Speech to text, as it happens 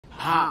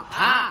Pop,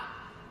 pop.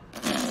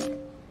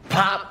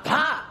 Pop,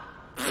 pop.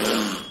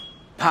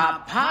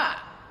 Pop, pop.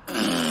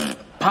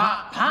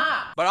 Pop,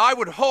 pop. But I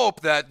would hope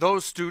that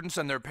those students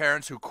and their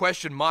parents who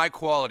question my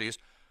qualities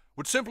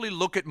would simply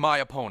look at my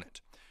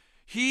opponent.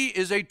 He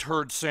is a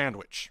turd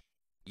sandwich.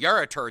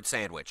 You're a turd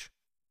sandwich.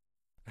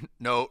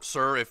 No,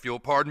 sir, if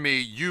you'll pardon me,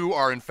 you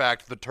are in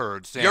fact the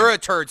turd sandwich. You're a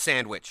turd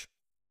sandwich.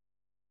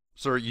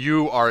 Sir,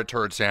 you are a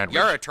turd sandwich.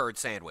 You're a turd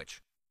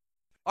sandwich.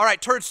 All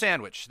right, turd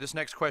sandwich. This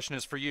next question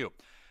is for you.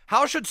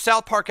 How should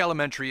South Park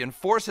Elementary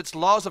enforce its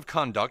laws of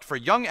conduct for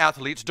young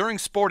athletes during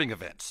sporting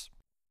events?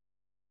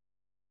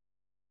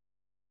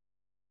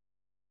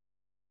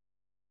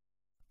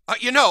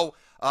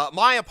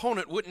 My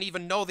opponent wouldn't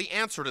even know the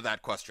answer to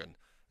that question.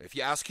 If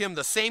you ask him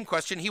the same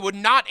question, he would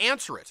not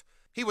answer it.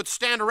 He would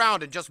stand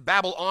around and just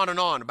babble on and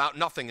on about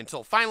nothing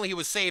until finally he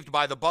was saved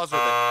by the buzzer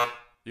that...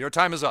 Your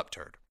time is up,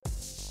 turd.